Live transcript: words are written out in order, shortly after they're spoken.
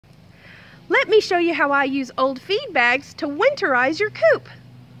Let me show you how I use old feed bags to winterize your coop.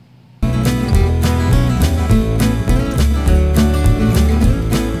 I'm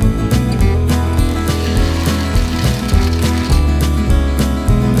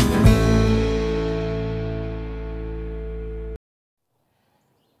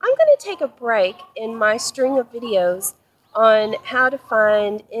going to take a break in my string of videos on how to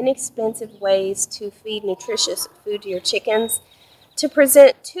find inexpensive ways to feed nutritious food to your chickens to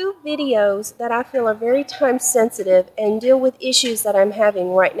present two videos that I feel are very time sensitive and deal with issues that I'm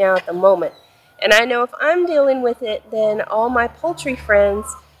having right now at the moment. And I know if I'm dealing with it, then all my poultry friends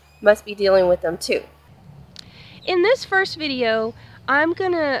must be dealing with them too. In this first video, I'm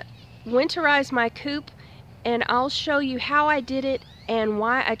going to winterize my coop, and I'll show you how I did it and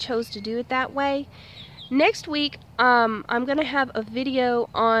why I chose to do it that way. Next week, I'm going to have a video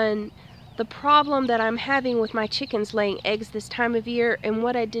on the problem that I'm having with my chickens laying eggs this time of year and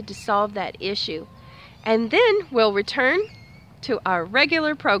what I did to solve that issue. And then we'll return to our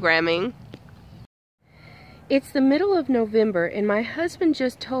regular programming. It's the middle of November, and my husband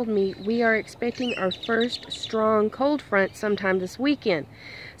just told me we are expecting our first strong cold front sometime this weekend.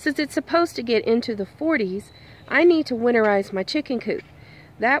 Since it's supposed to get into the 40s, I need to winterize my chicken coop.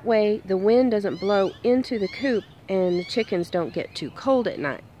 That way the wind doesn't blow into the coop and the chickens don't get too cold at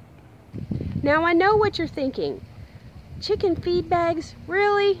night. Now I know what you're thinking. Chicken feed bags?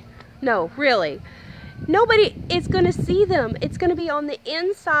 Really? No, really. Nobody is going to see them. It's going to be on the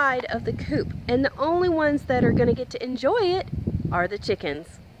inside of the coop, and the only ones that are going to get to enjoy it are the chickens.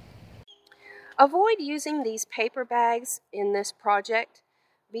 Avoid using these paper bags in this project,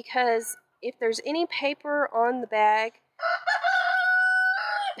 because if there's any paper on the bag,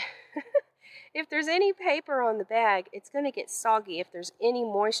 it's going to get soggy if there's any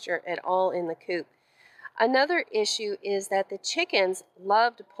moisture at all in the coop. Another issue is that the chickens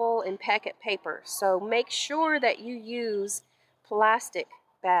love to pull and peck at paper, so make sure that you use plastic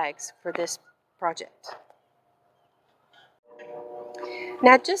bags for this project.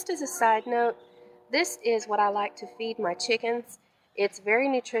 Now, just as a side note, this is what I like to feed my chickens. It's very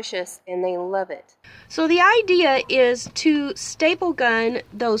nutritious and they love it. So the idea is to staple gun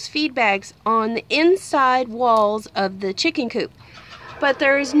those feed bags on the inside walls of the chicken coop. But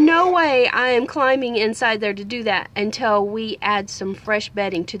there is no way I am climbing inside there to do that until we add some fresh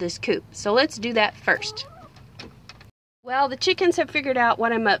bedding to this coop. So let's do that first. Well, the chickens have figured out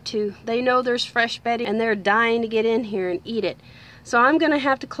what I'm up to. They know there's fresh bedding and they're dying to get in here and eat it. So I'm going to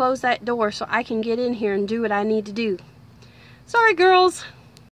have to close that door so I can get in here and do what I need to do. Sorry, girls.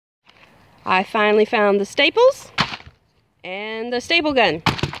 I finally found the staples and the staple gun.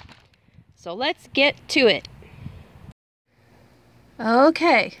 So let's get to it.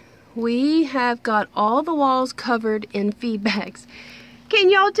 Okay, we have got all the walls covered in feed bags.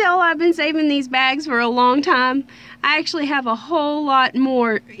 Can y'all tell I've been saving these bags for a long time? I actually have a whole lot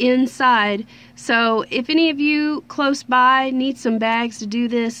more inside. So if any of you close by need some bags to do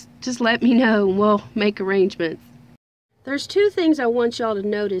this, just let me know and we'll make arrangements. There's two things I want y'all to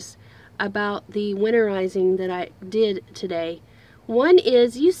notice about the winterizing that I did today. One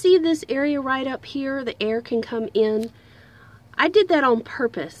is, you see this area right up here, the air can come in. I did that on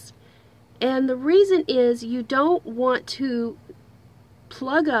purpose. And the reason is you don't want to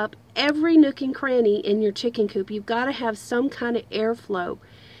plug up every nook and cranny in your chicken coop. You've got to have some kind of airflow.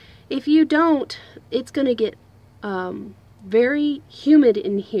 If you don't, it's going to get very humid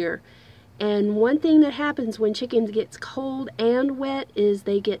in here. And one thing that happens when chickens gets cold and wet is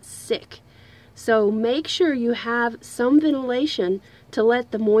they get sick. So make sure you have some ventilation to let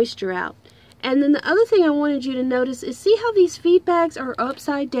the moisture out. And then the other thing I wanted you to notice is, see how these feed bags are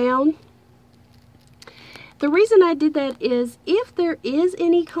upside down? The reason I did that is if there is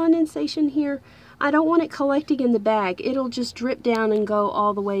any condensation here, I don't want it collecting in the bag. It'll just drip down and go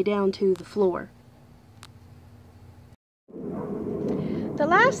all the way down to the floor. The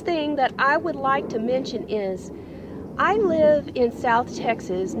last thing that I would like to mention is, I live in South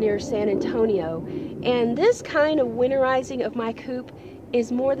Texas near San Antonio, and this kind of winterizing of my coop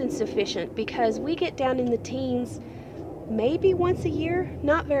is more than sufficient because we get down in the teens maybe once a year,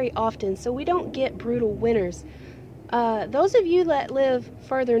 not very often, so we don't get brutal winters. Those of you that live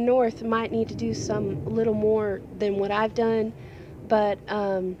further north might need to do some little more than what I've done, but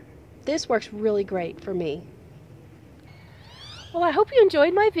this works really great for me. Well, I hope you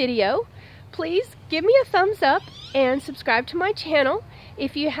enjoyed my video. Please give me a thumbs up and subscribe to my channel.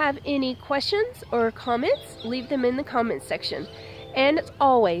 If you have any questions or comments, leave them in the comments section. And as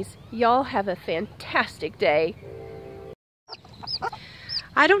always, y'all have a fantastic day.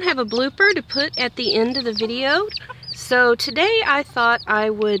 I don't have a blooper to put at the end of the video, So today I thought I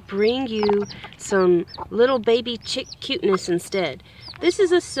would bring you some little baby chick cuteness instead. This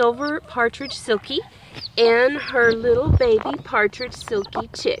is a silver partridge silkie and her little baby partridge silkie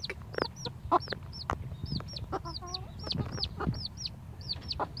chick.